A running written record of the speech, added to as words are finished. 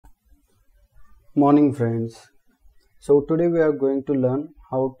Morning friends. So today we are going to learn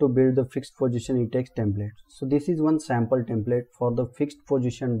how to build the fixed position eText template. So this is one sample template for the fixed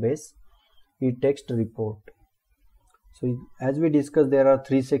position based eText report. So as we discussed, there are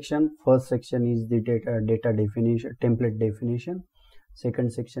three sections. First section is the data definition, template definition.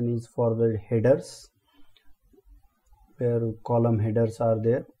 Second section is for the headers, where column headers are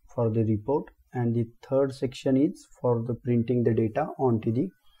there for the report, and the third section is for the printing the data onto the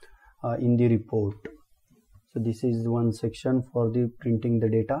in the report. So this is one section for the printing the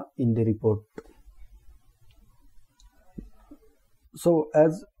data in the report. So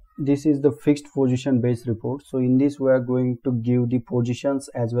as this is the fixed position based report, so in this we are going to give the positions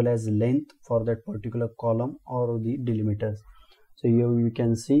as well as length for that particular column or the delimiters. So here you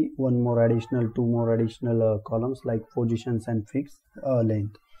can see two more additional columns like positions and fixed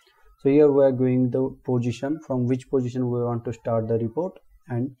length. So here we are going the position, from which position we want to start the report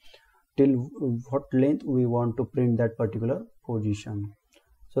and till what length we want to print that particular position.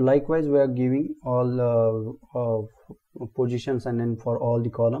 So likewise we are giving all positions and then for all the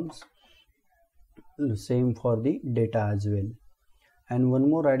columns, same for the data as well. And one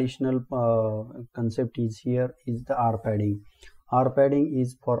more additional concept is here is the R padding. R padding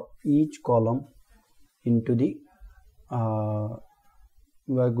is for each column into the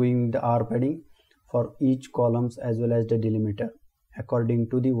we are going the R padding for each columns as well as the delimiter according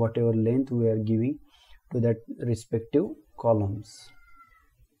to the whatever length we are giving to that respective columns.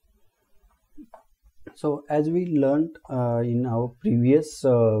 So as we learned in our previous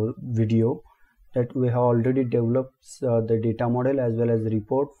video, that we have already developed the data model as well as the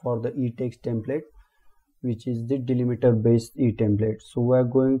report for the eText template, which is the delimiter based eTemplate. So we are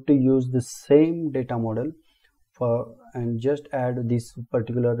going to use the same data model for and just add this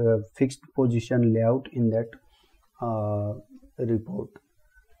particular fixed position layout in that report.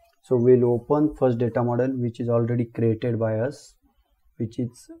 So we'll open first data model which is already created by us, which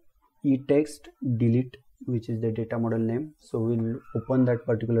is eText delete, which is the data model name. So we'll open that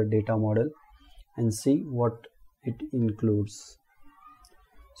particular data model and see what it includes.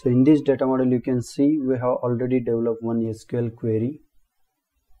 So in this data model you can see we have already developed one SQL query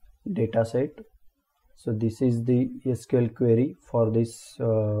data set. So this is the SQL query for this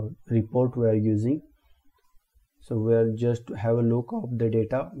report we are using. So we are just have a look of the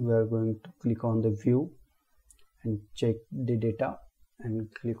data. We are going to click on the view and check the data and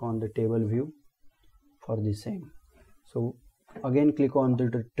click on the table view for the same. So again click on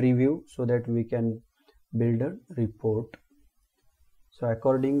the tree view so that we can build a report. So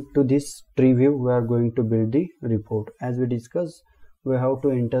according to this tree view we are going to build the report. As we discussed, we have to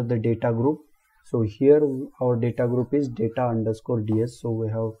enter the data group. So here our data group is data_ds, so we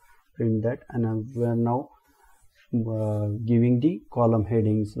have print that, and we are now giving the column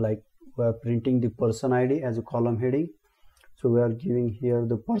headings, like we are printing the person ID as a column heading. So we are giving here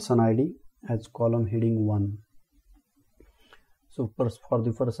the person ID as column heading 1. So for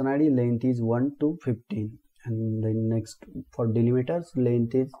the person ID, length is 1 to 15, and then next for delimiters,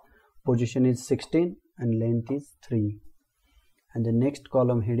 length is position is 16 and length is 3, and the next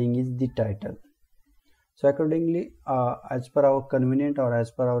column heading is the title. So accordingly, as per our convenient or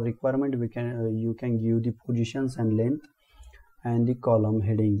as per our requirement, we can you can give the positions and length and the column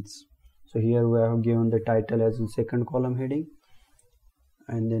headings. So here we have given the title as the second column heading,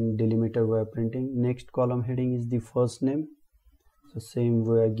 and then delimiter we are printing. Next column heading is the first name, so same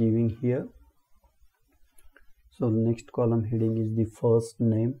we are giving here. So next column heading is the first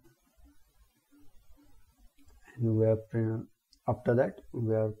name, and we are after that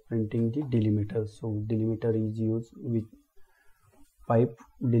we are printing the delimiter. So delimiter is used with pipe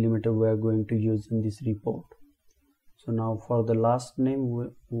delimiter we are going to use in this report. So now for the last name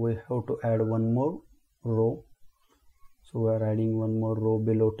we have to add one more row. So we are adding one more row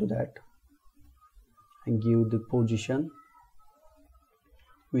below to that and give the position,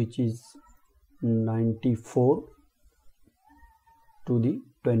 which is 94 to the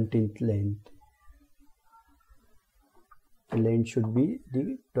 20th length. The length should be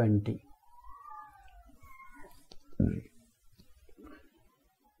the 20.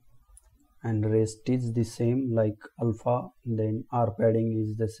 And rest is the same like alpha, then R padding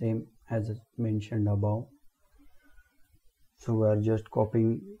is the same as mentioned above. So we are just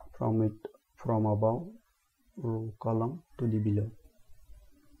copying from above row column to the below.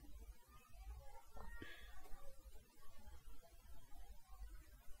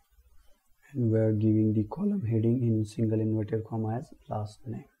 And we are giving the column heading in single inverted comma as last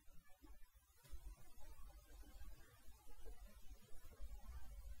name.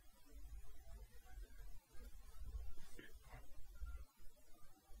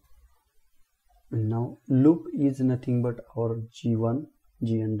 Now loop is nothing but our g1,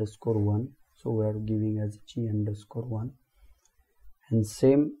 g underscore 1, so we are giving as g underscore 1, and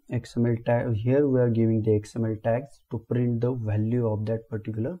same XML tag. Here we are giving the XML tags to print the value of that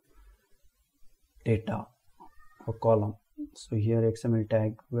particular data or column. So here XML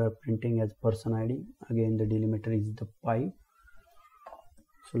tag we are printing as person ID. Again the delimiter is the pipe.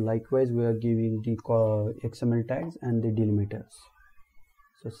 So likewise we are giving the XML tags and the delimiters.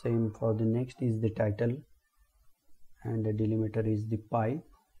 So same for the next is the title, and the delimiter is the pipe.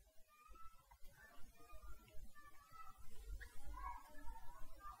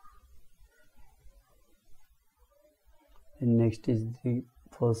 And next is the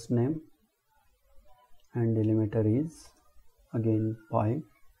first name, and delimiter is again pipe.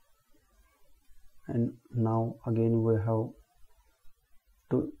 And now again we have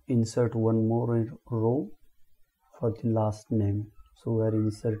to insert one more row for the last name. So we are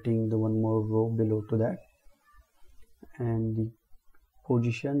inserting the one more row below to that, and the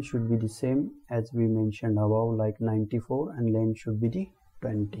position should be the same as we mentioned above, like 94, and length should be the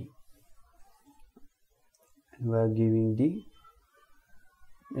 20. And we are giving the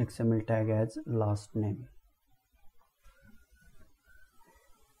XML tag as last name,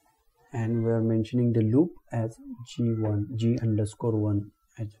 and we are mentioning the loop as g1, g underscore 1,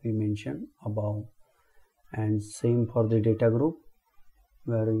 as we mentioned above. And same for the data group,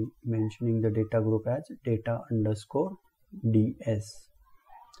 we are mentioning the data group as data underscore ds,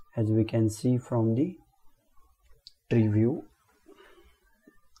 as we can see from the tree view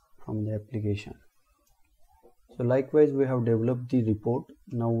from the application. So likewise we have developed the report.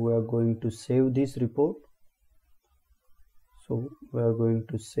 Now we are going to save this report. So we are going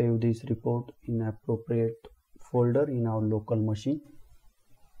to save this report in appropriate folder in our local machine.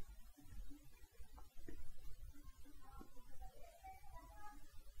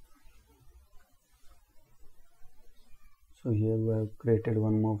 So here we have created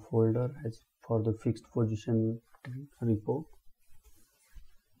one more folder as for the fixed position report.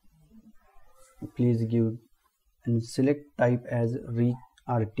 Please give and select type as read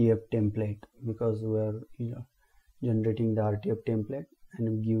RTF template, because we are generating the RTF template,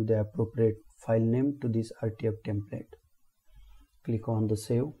 and give the appropriate file name to this RTF template. Click on the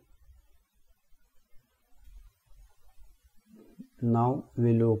save. Now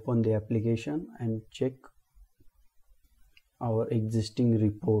we'll open the application and check our existing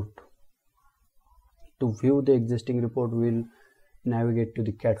report. To view the existing report, we'll navigate to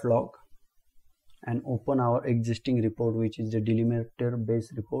the catalog and open our existing report, which is the delimiter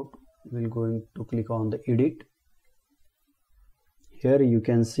based report. We're going to click on the edit. Here you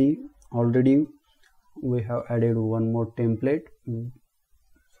can see already we have added one more template.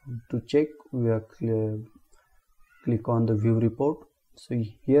 To check, we are click on the view report. So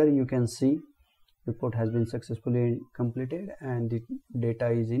here you can see report has been successfully completed and the data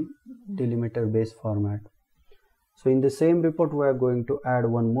is in delimiter based format. So in the same report we are going to add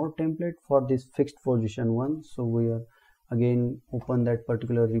one more template for this fixed position one. So we are again open that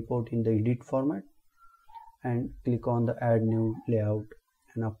particular report in the edit format and click on the add new layout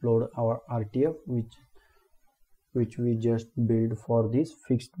and upload our RTF which we just built for this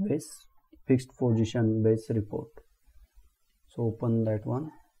fixed position based report. So open that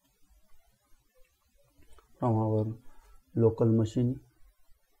one from our local machine,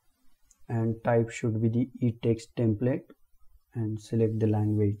 and type should be the eText template, and select the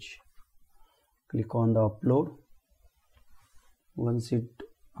language. Click on the upload. Once it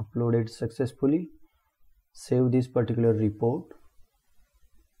uploaded successfully, save this particular report.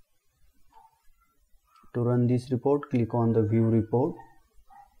 To run this report, click on the view report.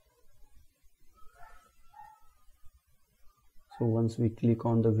 So once we click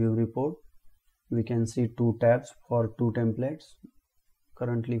on the view report, we can see two tabs for two templates.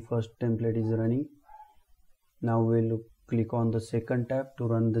 Currently first template is running. Now we'll click on the second tab to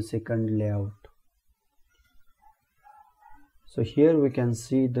run the second layout. So here we can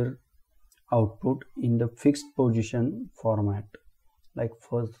see the output in the fixed position format, like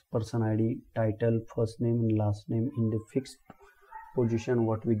first person ID, title, first name and last name in the fixed position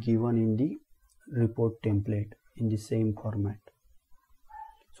what we given in the report template in the same format.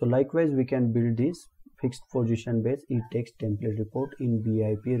 So likewise we can build this fixed position based eText template report in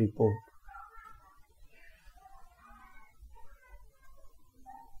BIP report.